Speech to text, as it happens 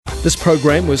This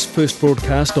program was first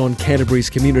broadcast on Canterbury's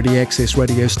community access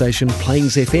radio station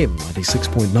Plains FM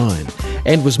 96.9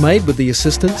 and was made with the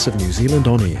assistance of New Zealand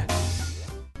On Air.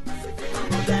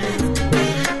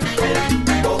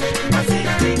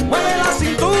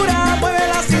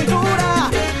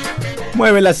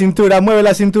 Mueve la cintura, mueve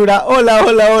la cintura. Hola,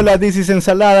 hola, hola. This is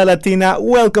Ensalada Latina.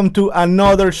 Welcome to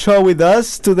another show with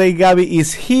us. Today, Gabby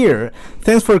is here.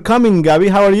 Thanks for coming, Gabby.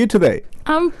 How are you today?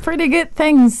 I'm pretty good,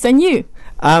 thanks. And you?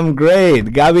 I'm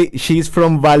great. Gabby, she's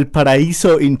from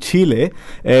Valparaíso in Chile.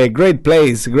 Great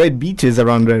place, great beaches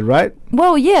around there, right?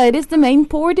 Well, yeah, it is the main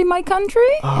port in my country.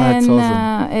 That's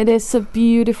awesome. It is a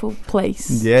beautiful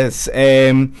place. Yes.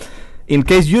 In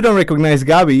case you don't recognize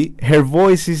Gabby, her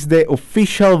voice is the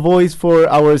official voice for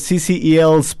our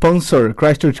CCEL sponsor,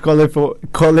 Christchurch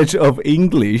College of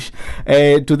English.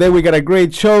 Today we got a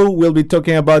great show. We'll be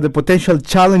talking about the potential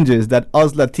challenges that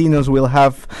us Latinos will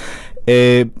have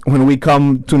when we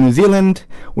come to New Zealand.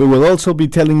 We will also be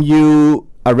telling you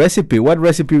a recipe. What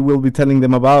recipe will we be telling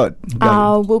them about?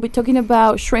 We'll be talking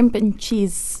about shrimp and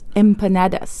cheese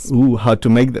empanadas. Ooh, how to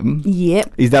make them?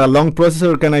 Yep. Is that a long process,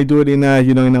 or can I do it in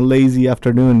a lazy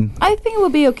afternoon? I think it will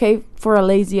be okay for a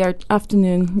lazy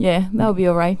afternoon. Yeah, that'll be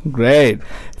all right. Great.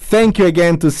 Thank you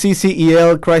again to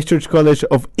CCEL, Christchurch College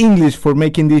of English, for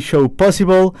making this show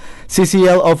possible.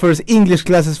 CCEL offers English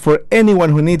classes for anyone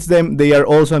who needs them. They are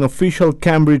also an official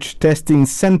Cambridge testing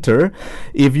center.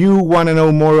 If you want to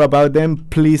know more about them,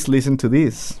 please listen to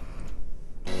this.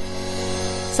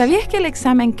 ¿Sabías que el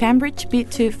examen Cambridge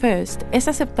B2 First es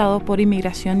aceptado por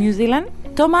Inmigración New Zealand?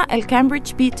 Toma el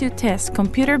Cambridge B2 Test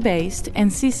Computer-Based en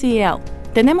CCEL.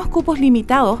 Tenemos cupos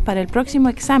limitados para el próximo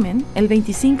examen el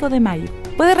 25 de mayo.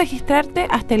 Puedes registrarte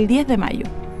hasta el 10 de mayo.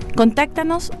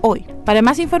 Contáctanos hoy. Para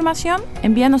más información,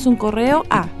 envíanos un correo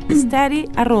a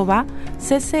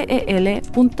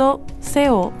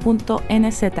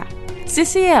study@ccel.co.nz.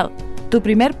 CCEL, tu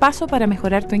primer paso para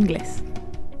mejorar tu inglés.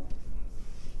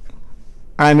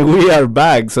 And we are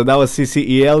back. So that was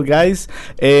CCEL, guys.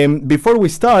 Before we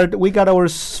start, we got our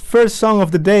first song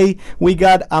of the day. We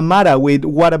got Amara with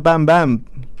What a Bam Bam.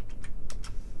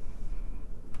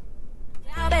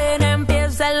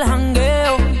 Empieza el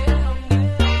jangueo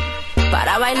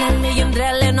para bailarle y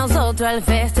entrarle nosotros al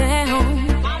festejo.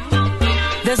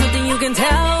 There's nothing you can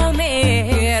tell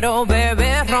me, oh baby,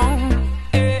 wrong.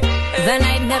 The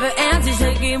night never ends y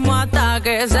seguimos hasta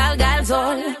que salga el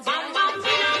sol.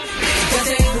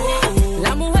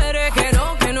 Las mujeres que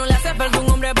no le hace falta un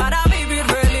hombre para vivir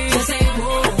feliz.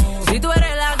 Si tú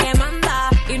eres la que manda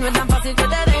y no es tan fácil que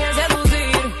te dejes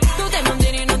seducir, tú te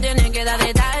mantienes y no tienes que dar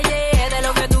detalles de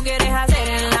lo que tú quieres hacer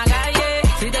en la calle.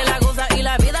 Si te la gozas y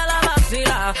la vida la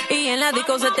vacila y en la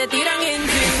disco se te tiran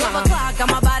encima. 12 o'clock, I'm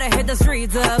about to hit the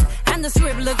streets up and the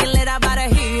strip looking lit, about to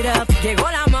heat up. Llegó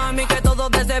la mami que todo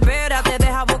desespera, te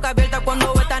deja boca abierta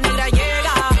cuando esta negra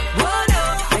llega.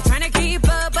 They're trying to keep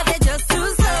up, but they're just too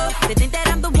slow. They think that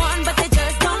I'm the one, but they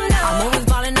just don't know. I'm always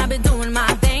ballin', I've been doing my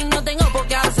thing. No tengo por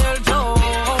qué hacer yo.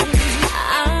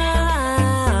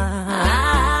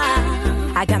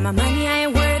 I got my money, I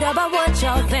ain't worried about what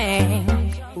y'all think.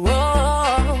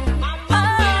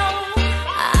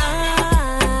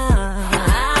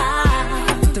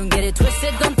 Don't get it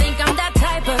twisted, don't think I'm that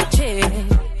type of chick.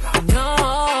 No.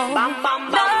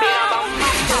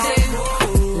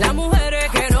 Las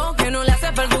mujeres que no le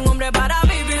hace falta un hombre para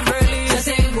vivir feliz.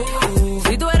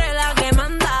 Si tú eres la que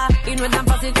manda y no es tan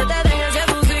fácil que te dejes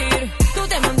seducir, tú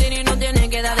te mantienes y no tienes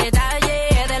que dar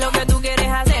detalles de lo que tú quieres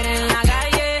hacer en la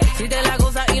calle. Si te la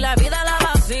gozas y la vida la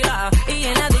vacila y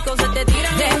en la disco se te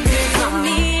tiran encima. No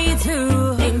need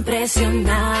to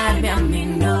impresionarme a mí,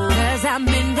 no. 'Cause I'm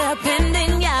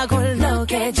independent y hago lo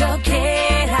que yo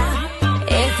quiera.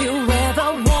 If you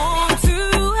ever want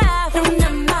to have una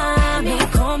mami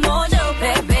como yo,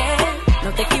 bebé,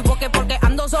 no te equivoques porque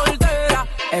ando soltera.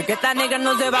 Es que esta negra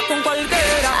no se va con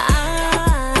cualquiera.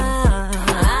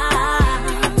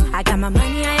 I got my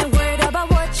money, I ain't worried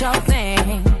about what y'all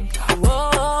think.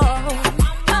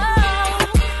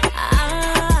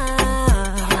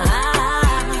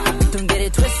 Don't get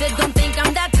it twisted, don't think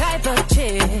I'm that type of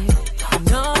chick.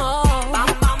 No.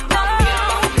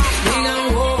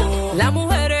 Digan, las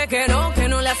mujeres que no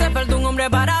le hace falta un hombre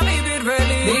para vivir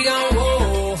feliz. Digan,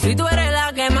 si tú eres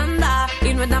la que manda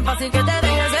y no es tan fácil que te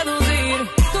dejes seducir,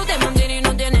 tú te mantienes y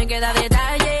no tienes que dar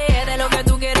detalles de lo que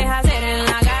tú quieres hacer en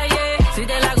la calle. Si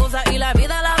te la gozas y la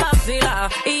vida la vacila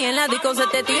y en la disco se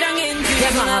te tiran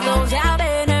encima. Ya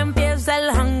ven, empieza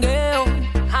el jangueo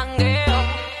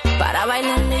para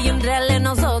bailarle y entrarle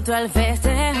nosotros al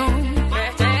festejo.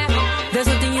 There's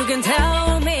nothing you can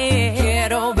tell me,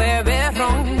 quiero beber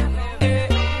ron.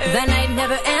 The night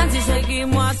never ends y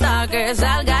seguimos hasta que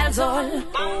salga el sol.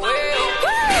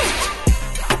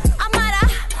 Amara,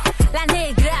 la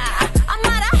negra.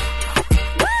 Amara,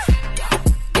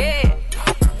 yeah.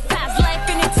 Fast life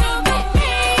entertainment,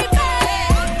 baby.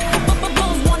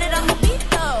 Boom, want it on the beat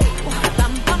though.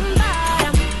 Bam, bam,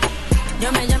 bam.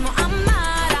 Yo me llamo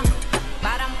Amara.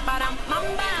 Param, param,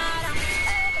 bam,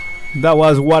 bam. That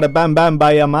was What a Bam Bam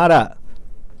by Amara.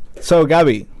 So,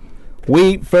 Gabby,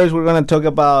 we're going to talk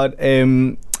about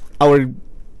our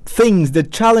things, the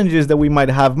challenges that we might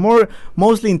have,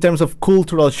 mostly in terms of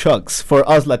cultural shocks for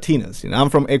us Latinos. You know, I'm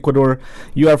from Ecuador,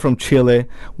 you are from Chile.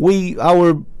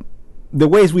 The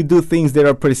ways we do things there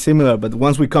are pretty similar, but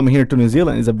once we come here to New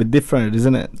Zealand, it's a bit different,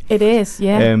 isn't it? It is,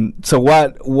 yeah. So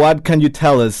what can you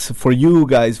tell us, for you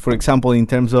guys, for example, in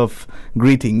terms of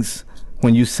greetings,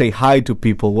 when you say hi to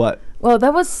people, what? Well,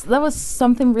 that was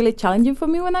something really challenging for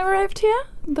me when I arrived here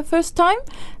the first time.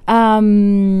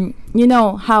 You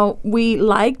know how we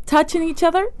like touching each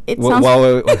other. It sounds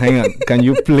hang on. Can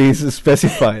you please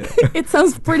specify? It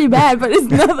sounds pretty bad, but it's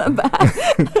not that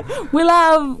bad. We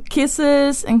love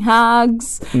kisses and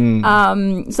hugs.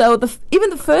 So even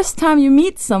the first time you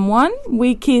meet someone,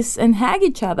 we kiss and hug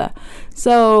each other.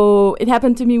 So it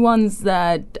happened to me once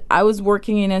that I was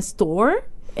working in a store,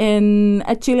 and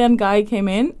a Chilean guy came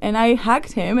in, and I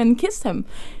hugged him and kissed him.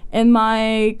 And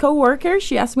my coworker,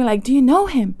 she asked me, like, do you know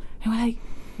him? And we're like,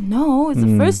 no, it's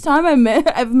the first time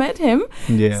I've met him.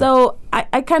 Yeah. So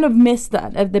I kind of missed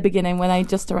that at the beginning when I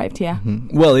just arrived here.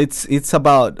 Well, it's a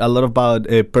lot about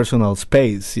personal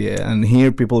space, yeah. And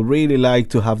here people really like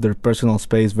to have their personal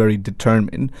space very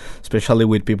determined, especially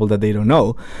with people that they don't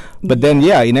know. But then,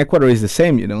 in Ecuador it's the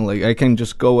same, you know. Like I can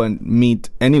just go and meet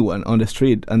anyone on the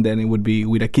street, and then it would be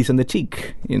with a kiss on the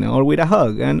cheek, you know, or with a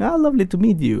hug, and lovely to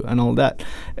meet you, and all that.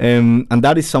 And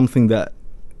that is something that,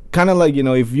 kind of like, you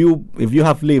know, if you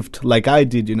have lived like I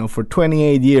did, you know, for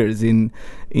 28 years in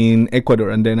Ecuador,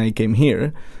 and then I came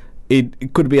here,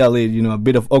 it could be a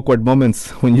bit of awkward moments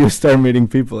when you start meeting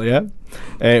people. Yeah.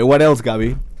 What else,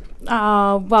 Gabby?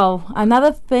 Well,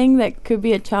 another thing that could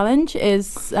be a challenge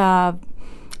is,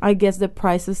 I guess, the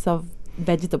prices of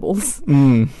vegetables.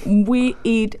 We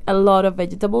eat a lot of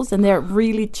vegetables, and they're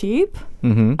really cheap.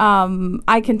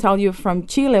 I can tell you from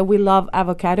Chile, we love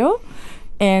avocado.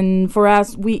 And for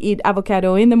us, we eat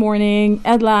avocado in the morning,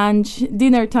 at lunch,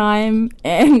 dinner time,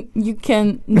 and you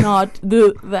can not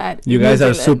do that. You guys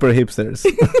are super hipsters.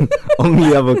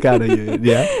 Only avocado you eat,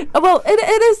 yeah? Well,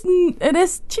 it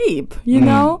is cheap, you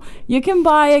know? You can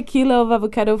buy a kilo of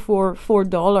avocado for $4,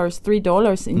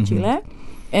 $3 in Chile.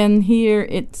 And here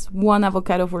it's one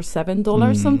avocado for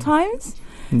 $7 sometimes.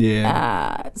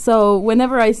 Yeah. So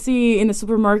whenever I see in the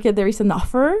supermarket there is an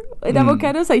offer with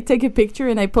avocados, I take a picture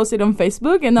and I post it on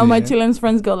Facebook, and all my Chilean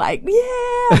friends go like,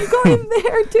 "Yeah, I'm going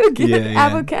there to get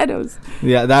avocados."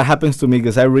 Yeah, that happens to me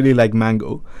because I really like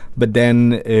mango. But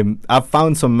then I've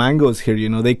found some mangoes here. You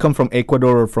know, they come from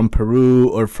Ecuador or from Peru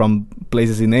or from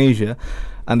places in Asia,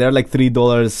 and they're like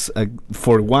 $3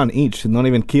 for one each. Not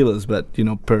even kilos, but you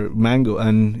know, per mango,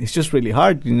 and it's just really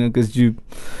hard. You know, because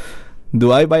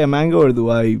do I buy a mango or do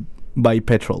I buy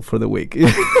petrol for the week?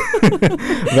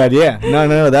 But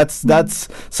no, that's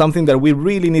something that we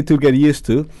really need to get used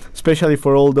to, especially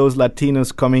for all those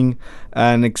Latinos coming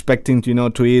and expecting, you know,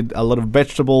 to eat a lot of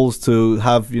vegetables, to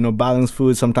have, you know, balanced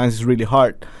food. Sometimes it's really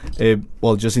hard.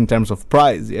 Well, just in terms of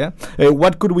price, yeah.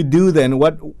 What could we do then?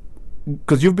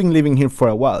 Because you've been living here for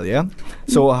a while, yeah.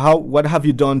 So what have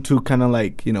you done to kind of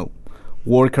like, you know,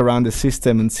 work around the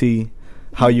system and see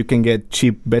how you can get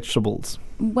cheap vegetables?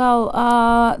 Well,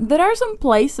 there are some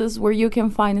places where you can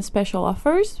find special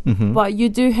offers, but you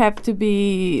do have to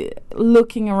be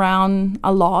looking around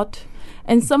a lot.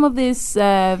 And some of these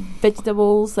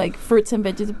vegetables, like fruits and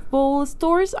vegetable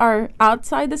stores, are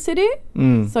outside the city.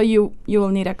 So you will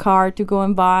need a car to go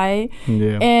and buy.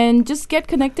 And just get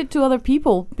connected to other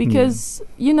people, because,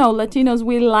 you know, Latinos,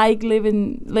 we like live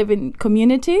in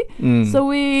community. So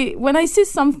when I see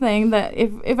something that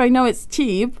if I know it's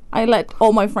cheap, I let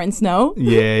all my friends know.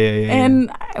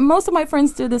 And most of my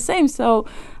friends do the same. So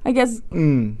I guess...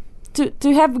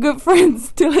 To have good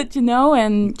friends to let you know,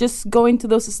 and just go into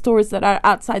those stores that are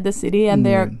outside the city, and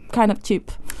they're kind of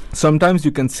cheap. Sometimes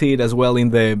you can see it as well in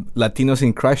the Latinos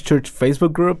in Christchurch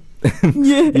Facebook group.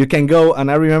 You can go,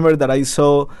 and I remember that I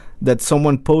saw that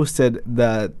someone posted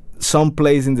that some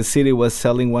place in the city was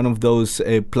selling one of those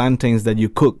plantains that you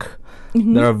cook.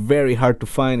 That are very hard to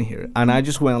find here, and I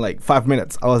just went like 5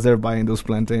 minutes. I was there buying those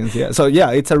plantains. So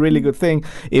it's a really good thing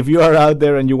if you are out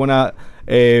there and you wanna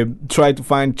try to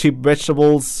find cheap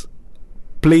vegetables.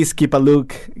 please keep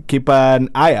an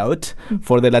eye out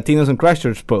for the Latinos on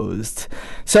Christchurch post.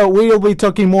 So we'll be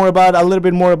talking a little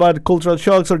bit more about cultural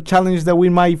shocks or challenges that we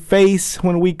might face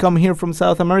when we come here from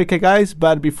South America, guys.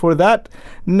 But before that,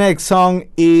 next song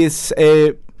is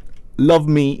Love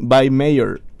Me by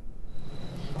Mayer.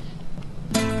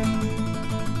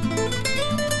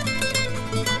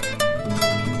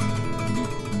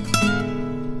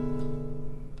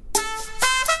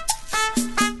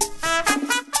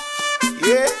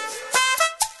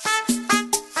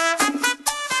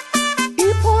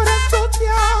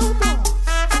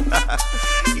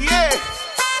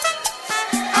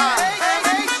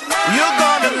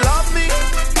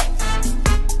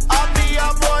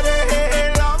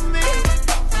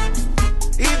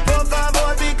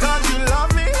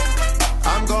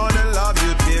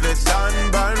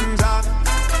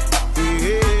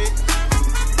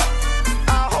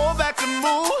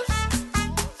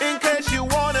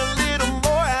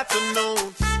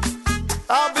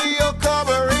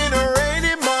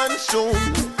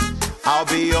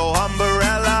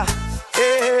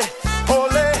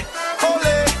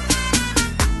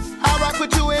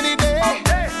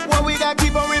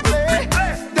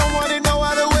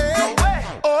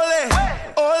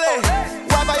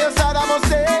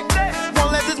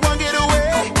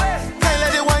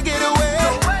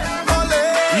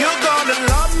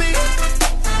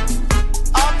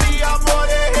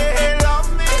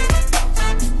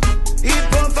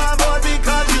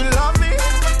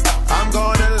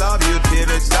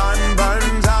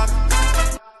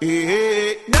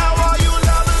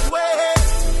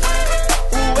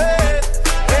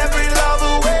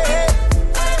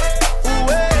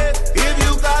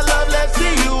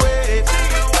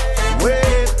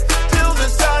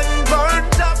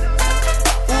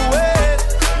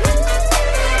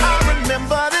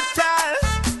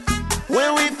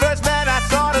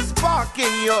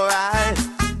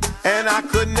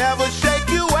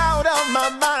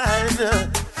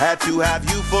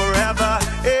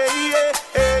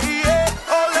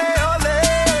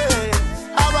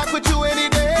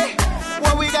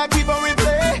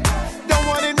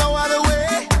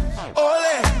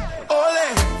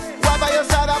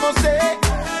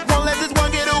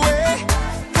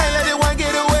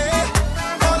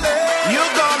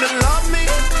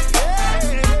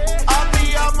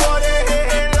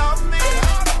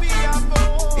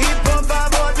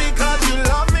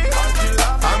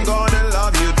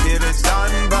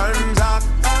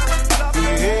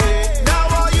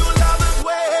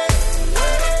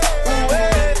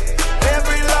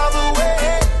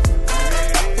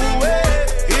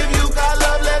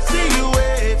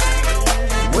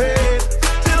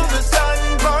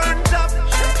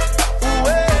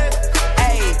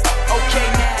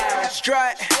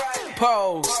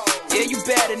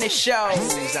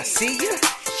 I see you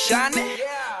shining.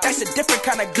 That's a different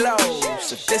kind of glow.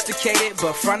 Sophisticated,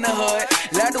 but from the hood.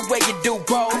 Love the way you do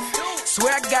both.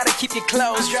 Swear I gotta keep you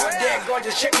close. Drop dead,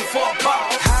 gorgeous, check me for a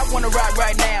pause. I wanna rock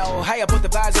right now. High up with the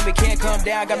vibes and we can't come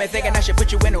down. Got me thinking I should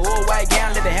put you in a all white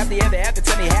gown. Living happy ever after.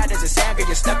 Tell me how does it sound? Girl,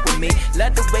 you're stuck with me.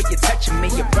 Love the way you're touching me.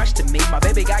 You brush to me. My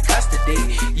baby got custody.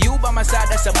 You by my side,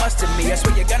 that's a must to me. I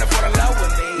swear you're gonna fall in love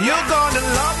with me. You're gonna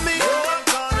love me.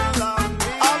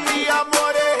 I'll be your boy.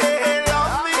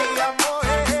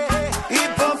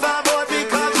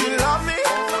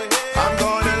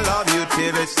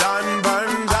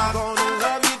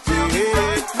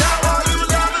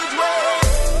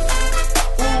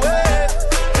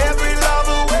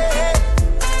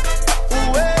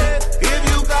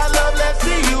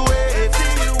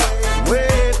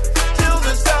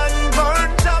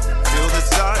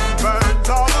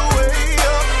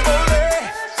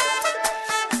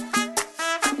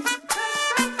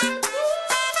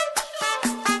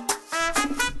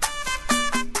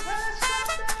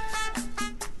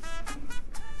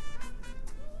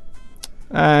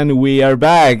 And we are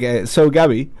back. So,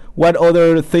 Gabby, what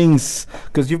other things?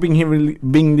 Because you've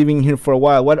been living here for a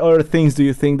while. What other things do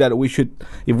you think that we should,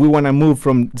 if we want to move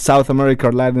from South America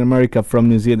or Latin America from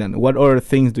New Zealand? What other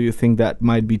things do you think that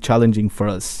might be challenging for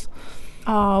us?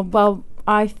 Well,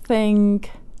 I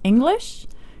think English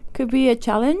could be a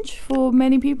challenge for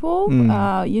many people.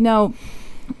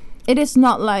 It is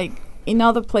not like in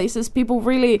other places. People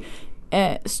really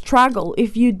struggle.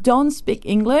 If you don't speak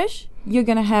English, you're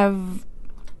gonna have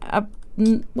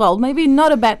maybe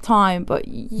not a bad time, but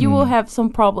you will have some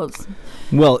problems.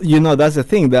 Well, that's the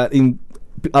thing, that in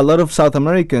a lot of South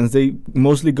Americans, they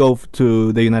mostly go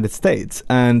to the United States.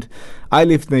 And I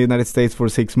lived in the United States for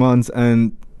 6 months,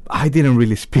 and I didn't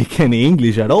really speak any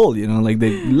English at all. Like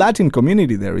the Latin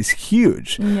community there is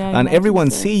huge, and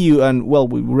everyone see you, and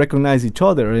we recognize each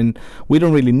other, and we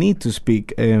don't really need to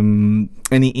speak any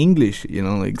English.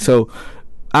 So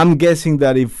I'm guessing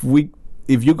that if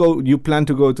you plan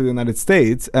to go to the United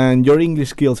States and your English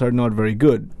skills are not very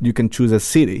good, you can choose a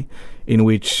city in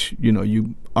which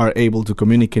you are able to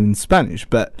communicate in Spanish.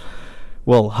 But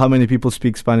how many people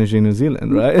speak Spanish in New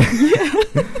Zealand, right?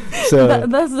 So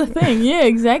that's the thing. Yeah,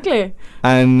 exactly.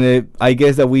 And I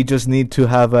guess that we just need to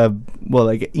have at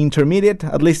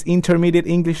least intermediate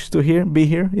English to be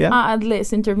here. Yeah, at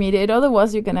least intermediate.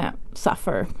 Otherwise, you're gonna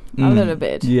suffer a little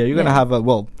bit. Yeah, you're gonna have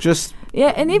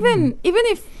and even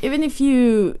if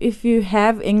you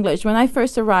have English. When I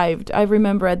first arrived, I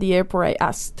remember at the airport I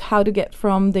asked how to get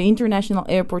from the international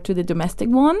airport to the domestic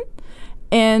one.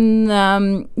 And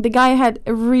the guy had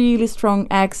a really strong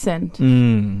accent.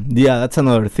 Yeah, that's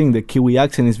another thing. The Kiwi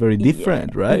accent is very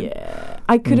different, right? Yeah.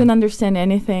 I couldn't understand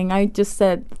anything. I just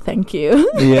said, thank you.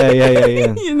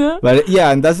 Yeah. But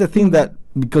and that's the thing that,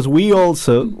 because we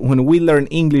also, when we learn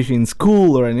English in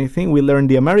school or anything, we learn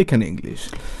the American English.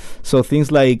 So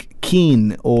things like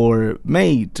keen or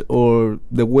mate or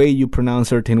the way you pronounce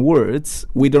certain words,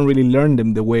 we don't really learn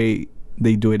them the way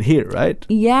they do it here, right?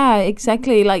 Yeah,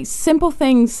 exactly. Like simple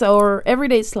things or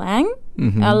everyday slang.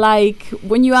 Like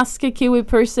when you ask a Kiwi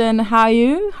person,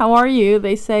 how are you?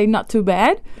 They say, not too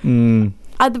bad.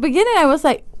 At the beginning, I was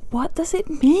like, what does it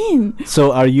mean?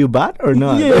 So are you bad or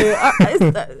not?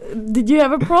 Yeah. Did you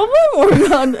have a problem or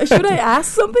not? Should I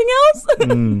ask something else?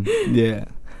 Yeah.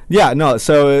 Yeah, no.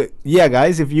 So,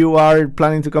 guys, if you are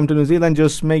planning to come to New Zealand,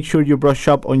 just make sure you brush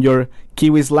up on your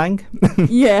Kiwi slang.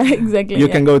 Yeah, exactly. You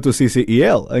can go to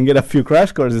CCEL and get a few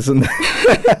crash courses on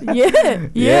that.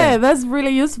 Yeah, that's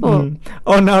really useful.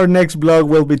 On our next blog,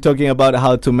 we'll be talking about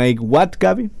how to make what,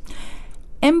 Gabi?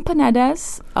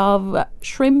 Empanadas of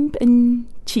shrimp and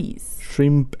cheese.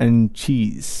 Shrimp and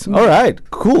cheese. All right,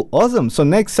 cool, awesome. So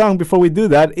next song before we do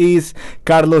that is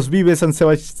Carlos Vives and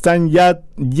Sebastián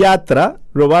Yatra,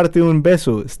 Robarte un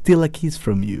beso, Steal a Kiss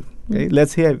from You. Okay,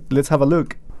 let's have a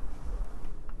look.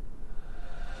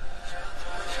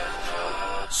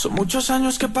 Son muchos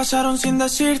años que pasaron sin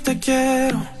decirte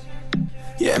quiero,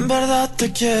 y en verdad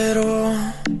te quiero,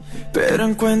 pero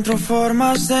encuentro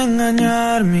formas de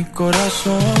engañar mi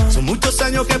corazón. Son muchos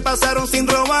años que pasaron sin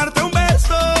robarte un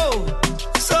beso,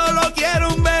 solo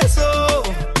quiero un beso,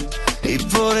 y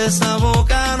por esa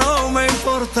boca no me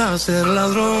importa ser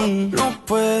ladrón. No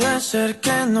puede ser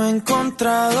que no he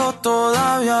encontrado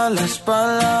todavía las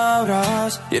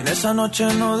palabras, y en esa noche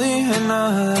no dije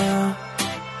nada.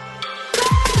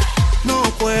 No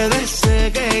puede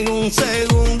ser que en un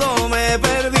segundo me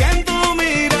perdí en tu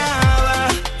mirada,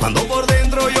 cuando por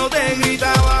dentro yo te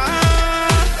gritaba.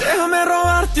 Déjame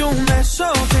robarte un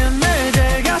beso que me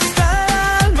llegue hasta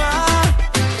el alma,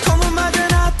 como un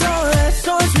vallenato de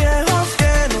esos viejos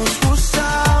que nos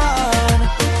gustaban.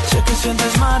 Sé que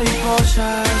sientes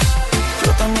mariposas,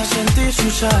 yo también sentí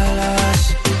sus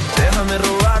alas. Déjame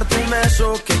robarte un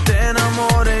beso que te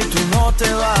enamore y tú no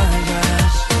te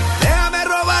vayas. Déjame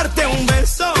robarte un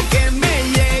beso que me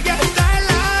llegue hasta el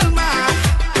alma,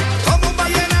 como un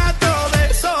vallenato de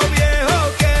esos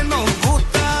viejos que nos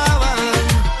gustaban.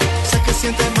 Sé que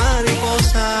sientes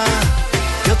mariposa,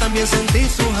 yo también sentí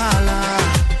sus alas.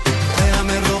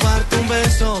 Déjame robarte un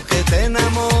beso que te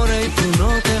enamore y tú no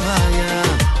te vayas.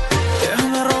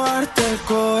 Déjame robarte el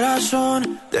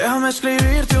corazón, déjame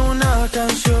escribirte una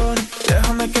canción.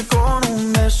 Déjame que con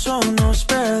un beso nos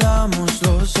perdamos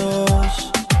los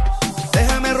dos.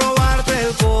 Déjame robarte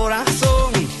el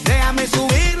corazón, déjame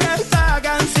subirle esta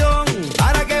canción,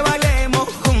 para que bailemos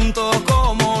juntos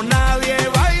como nadie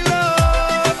bailó.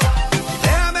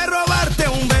 Déjame robarte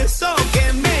un beso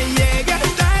que me llegue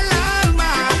hasta el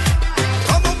alma,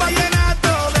 como un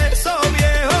vallenato de esos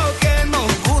viejos que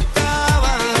nos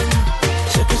gustaban.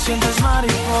 Sé que sientes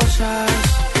mariposas,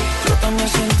 yo también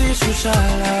sentí sus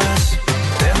alas.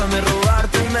 Déjame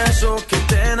robarte un beso que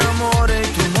te enamore y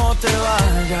tú no te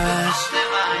vayas.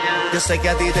 Yo sé que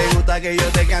a ti te gusta que yo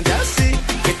te cante así,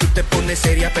 que tú te pones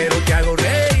seria pero te hago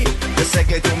reír. Yo sé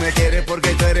que tú me quieres porque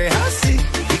tú eres así,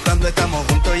 y cuando estamos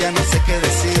juntos ya no sé qué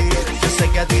decir. Yo sé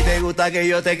que a ti te gusta que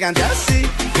yo te cante así,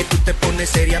 que tú te pones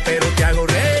seria pero te hago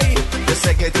reír. Yo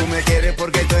sé que tú me quieres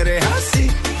porque tú eres así,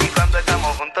 y cuando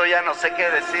estamos juntos ya no sé qué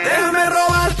decir. Déjame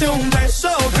robarte un beso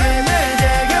que me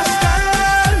llegue hasta el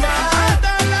alma,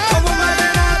 como un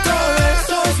vallenato de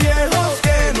esos viejos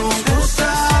que nos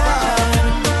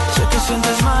gustaban. Sé que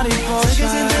sientes mariposas, yo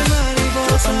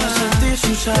también sentí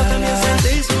sus alas.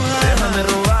 Déjame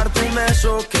robarte un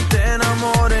beso que te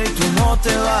enamore y tú no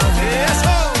te vayas.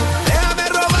 Déjame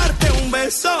robarte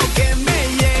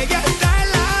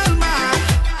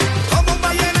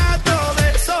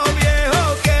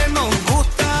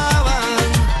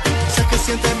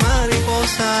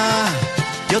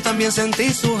también sentí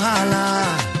su jala.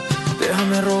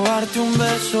 Déjame robarte un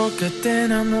beso que te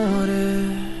enamore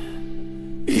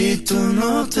y tú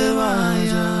no te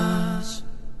vayas.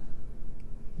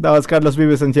 That was Carlos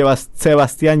Vives and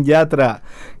Sebastián Yatra.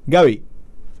 Gaby,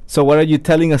 so what are you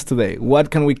telling us today? What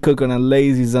can we cook on a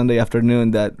lazy Sunday afternoon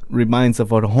that reminds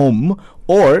of our home?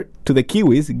 Or, to the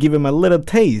Kiwis, give them a little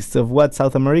taste of what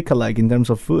South America like in terms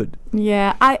of food.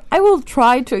 Yeah, I will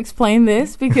try to explain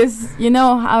this because, you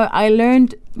know, how I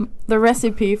learned the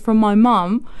recipe from my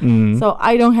mom, so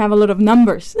I don't have a lot of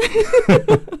numbers.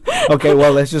 Okay,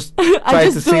 well, let's just try I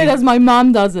just to do see. it as my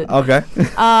mom does it. Okay.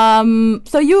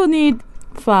 So you will need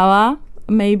flour,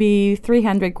 maybe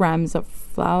 300 grams of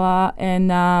flour,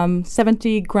 and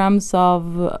 70 grams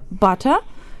of butter.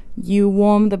 You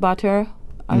warm the butter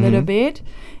a little bit,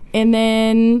 and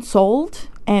then salt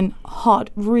and hot,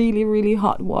 really, really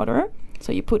hot water.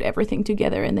 So you put everything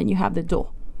together, and then you have the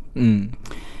dough. When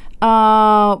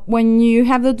you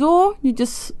have the dough, you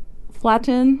just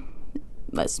flatten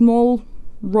a small,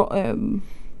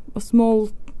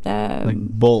 Like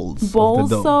balls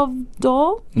balls of the dough. of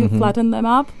dough. You flatten them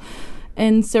up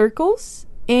in circles,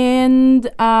 and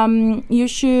you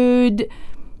should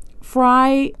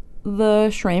fry the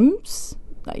shrimps,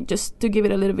 like just to give it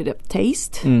a little bit of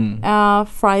taste.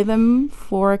 Fry them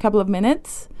for a couple of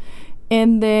minutes,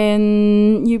 and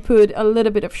then you put a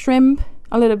little bit of shrimp,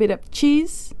 a little bit of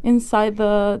cheese inside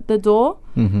the dough,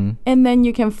 and then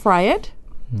you can fry it.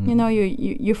 You know,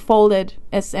 you fold it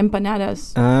as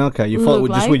empanadas. Okay, you fold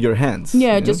look just like. with your hands.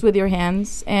 Yeah, just with your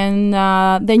hands. And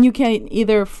then you can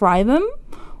either fry them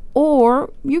or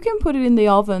you can put it in the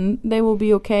oven. They will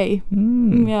be okay.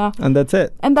 Yeah. And that's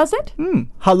it. And that's it.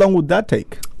 How long would that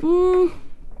take?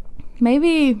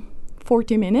 Maybe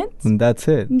 40 minutes. And that's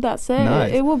it. That's it.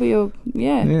 Nice. It will be,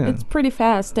 Yeah. it's pretty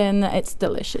fast and it's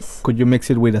delicious. Could you mix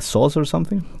it with a sauce or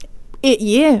something?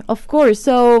 Yeah, of course.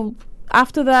 So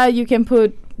after that, you can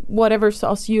put whatever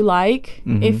sauce you like.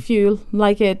 If you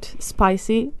like it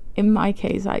spicy. In my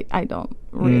case, I don't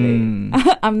really.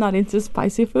 I'm not into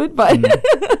spicy food, but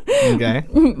Okay.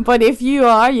 but if you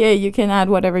are, yeah, you can add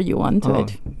whatever you want to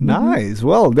it. Nice.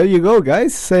 Well, there you go,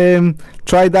 guys.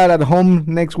 Try that at home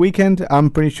next weekend. I'm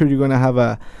pretty sure you're going to have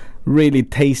a really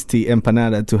tasty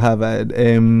empanada to have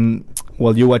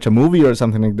while you watch a movie or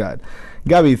something like that.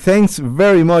 Gaby, thanks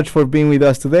very much for being with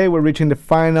us today. We're reaching the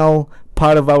final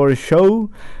part of our show.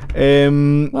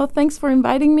 Well, thanks for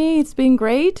inviting me. It's been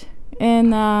great.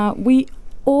 And we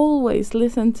always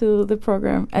listen to the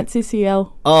program at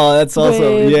CCL. Oh, that's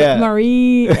awesome. With Yeah.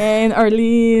 Marie and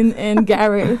Arlene and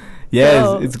Garrett. Yes,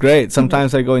 So- it's great.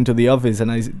 Sometimes I go into the office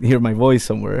and I hear my voice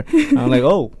somewhere. I'm like,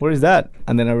 oh, where is that?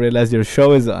 And then I realize your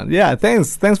show is on. Yeah,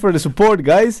 thanks. Thanks for the support,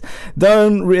 guys.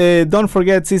 Don't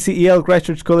forget CCEL,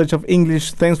 Christchurch College of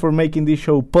English. Thanks for making this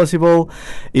show possible.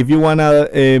 If you want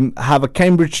to have a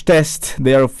Cambridge test,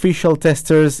 they are official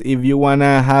testers. If you want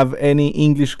to have any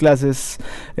English classes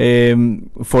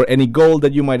for any goal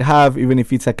that you might have, even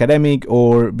if it's academic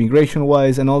or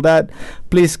migration-wise and all that,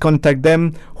 please contact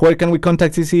them. Where can we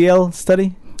contact CCEL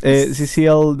study?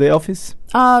 CCL, the office?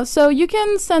 So you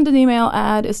can send an email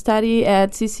at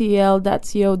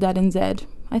study@ccl.co.nz.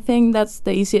 I think that's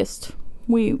the easiest.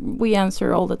 We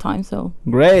answer all the time, so.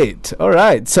 Great. All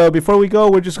right. So before we go,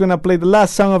 we're just going to play the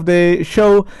last song of the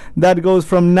show. That goes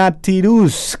from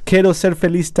Natirus, Quiero Ser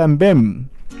Feliz También.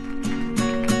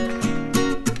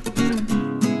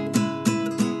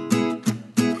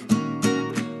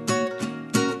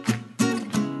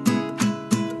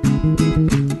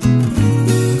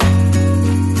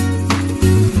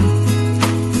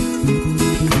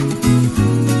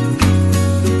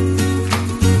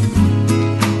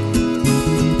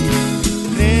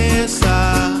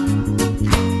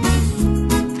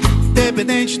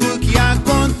 Independente do que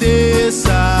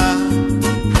aconteça,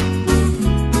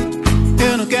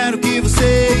 eu não quero que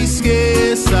você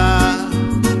esqueça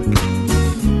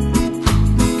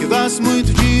que eu gosto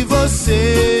muito de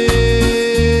você.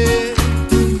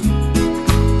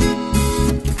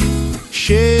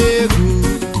 Chego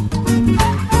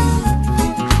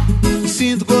e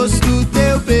sinto o gosto do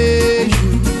teu beijo.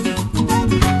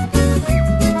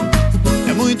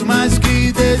 É muito mais do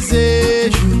que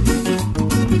desejo.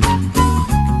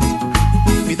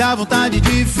 Me dá vontade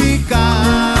de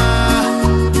ficar.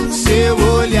 Seu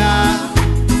olhar,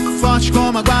 forte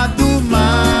como a água do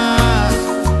mar,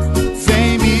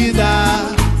 vem me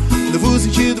dar novo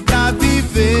sentido pra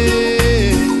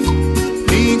viver,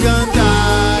 me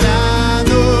encantar a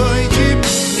noite.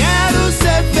 Quero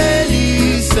ser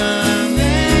feliz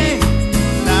também,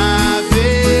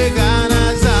 navegar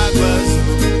nas águas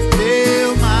do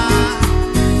teu mar,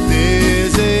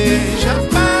 desejar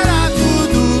para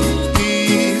tudo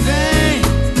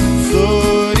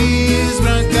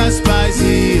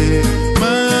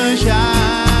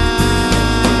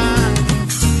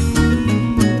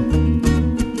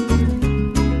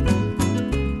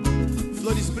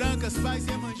Lucas Paz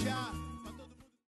e amanhã.